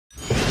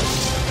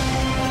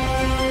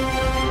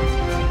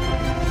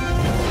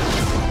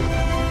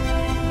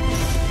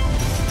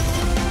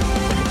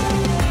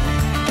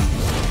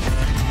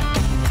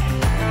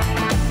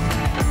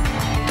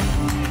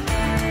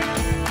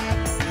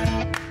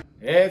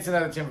it's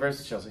another Tim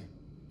versus Chelsea.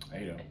 How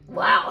you doing?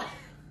 Wow.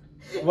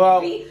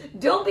 Well,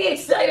 don't be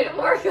excited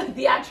or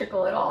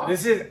theatrical at all.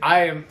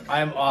 I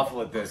am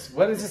awful at this.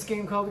 What is this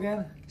game called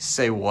again?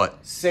 Say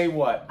what? Say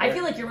what? I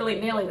feel like you're really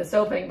nailing this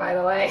opening, by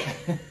the way.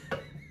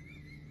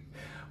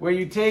 Where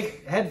you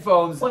take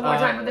headphones. One more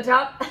time from the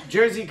top.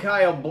 Jersey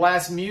Kyle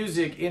blasts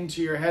music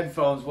into your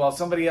headphones while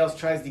somebody else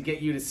tries to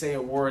get you to say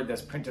a word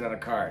that's printed on a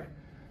card.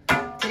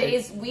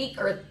 Today's week,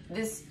 or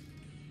this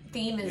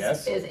theme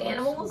is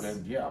animals?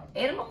 Good. Yeah.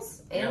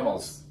 Animals?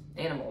 Animals.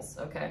 Animals,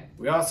 okay.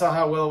 We all saw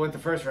how Willow went the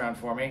first round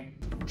for me.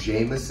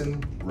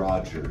 Jameson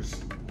Rogers.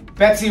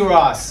 Betsy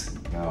Ross.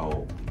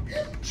 No.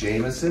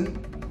 Jameson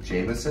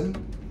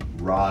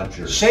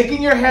Rogers.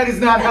 Shaking your head is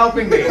not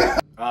helping me.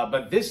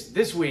 But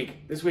this week,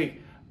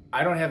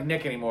 I don't have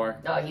Nick anymore.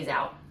 Oh, he's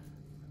out.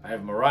 I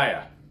have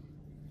Mariah.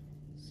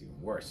 It's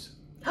even worse.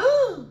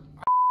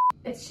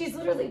 She's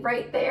literally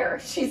right there.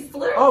 She's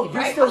literally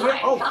right still here?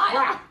 behind Oh, Kyle.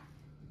 crap.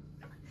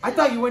 I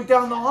thought you went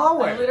down the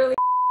hallway. I literally.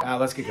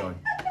 Let's get going.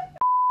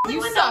 You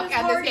suck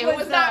at this game. It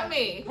was not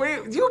me.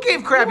 Wait, you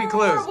gave crappy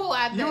clues. Horrible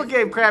at this. You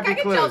gave crappy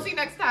clues. Chelsea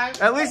next time.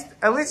 At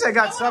least I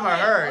got some of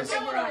hers.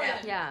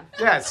 Yeah.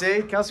 Yeah,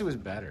 see? Kelsey was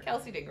better.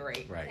 Kelsey did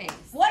great. Right. Thanks.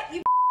 What?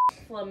 You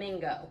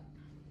Flamingo.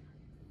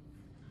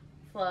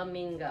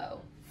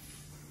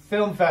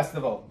 Film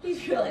festival. He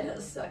really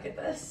does suck at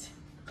this.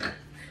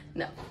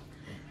 No.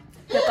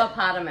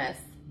 Hippopotamus.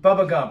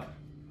 Bubba Gump.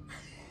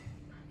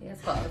 Yes,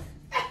 close.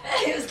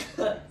 He was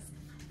close.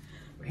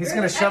 He's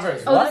gonna shove her.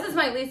 Oh, this is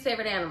my least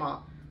favorite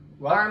animal.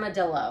 What?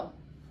 Armadillo.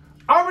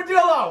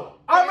 Armadillo!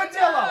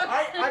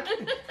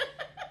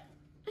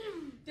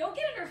 Don't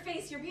get in her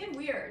face. You're being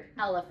weird.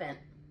 Elephant.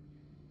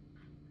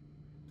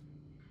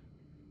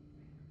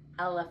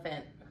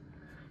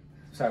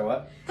 Sorry,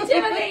 what?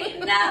 Timothy,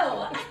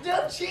 no.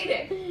 No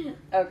cheating.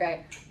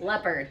 Okay.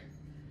 Leopard.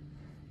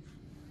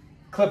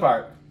 Clip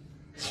art.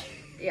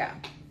 Yeah.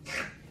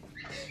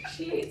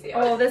 She hates you.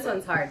 Oh, this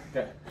one's hard.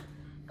 Okay.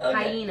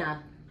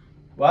 Hyena.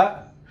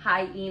 What?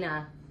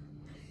 Hyena.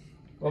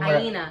 One more.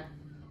 Hyena.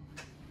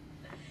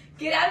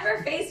 Get out of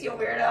her face, you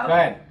weirdo. Go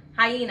ahead.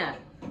 Hyena.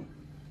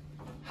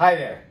 Hi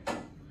there.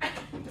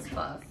 It's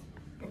close.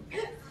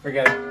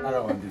 Forget it. I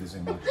don't want to do this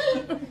anymore.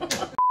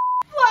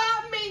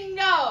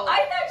 Flamingo.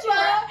 I thought you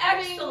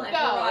were excellent,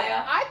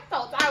 Mariah. I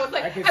was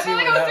like, I I could feel see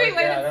like where I was doing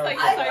that- later. yeah, Like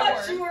that I the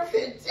thought side you word. were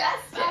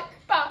fantastic.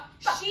 Ba,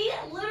 ba. She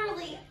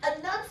literally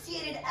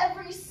enunciated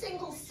every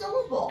single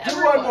syllable.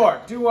 Do one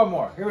more. Do one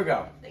more. Here we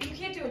go. You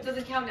can't do it. It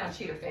doesn't count down,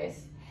 cheater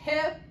face.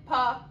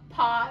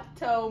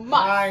 Hippopotamus.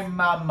 My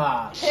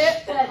mama.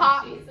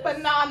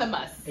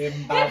 Hippopotamus. Hip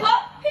Impala.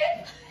 hop,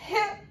 hip.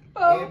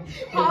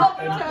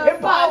 Hippopotamus.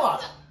 Impala.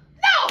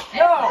 No.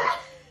 No.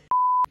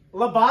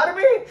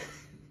 Lobotomy?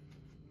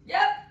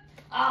 Yep.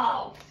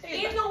 Oh,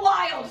 in the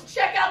wild,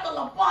 check out the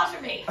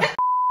lobotomy.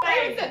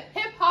 I said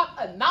Hip Hop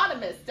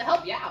Anonymous to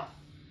help you out.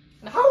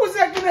 How is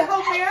that going to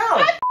help me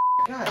out?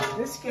 God,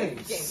 this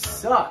game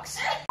sucks.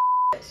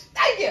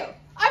 Thank you.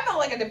 I felt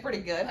like I did pretty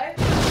good.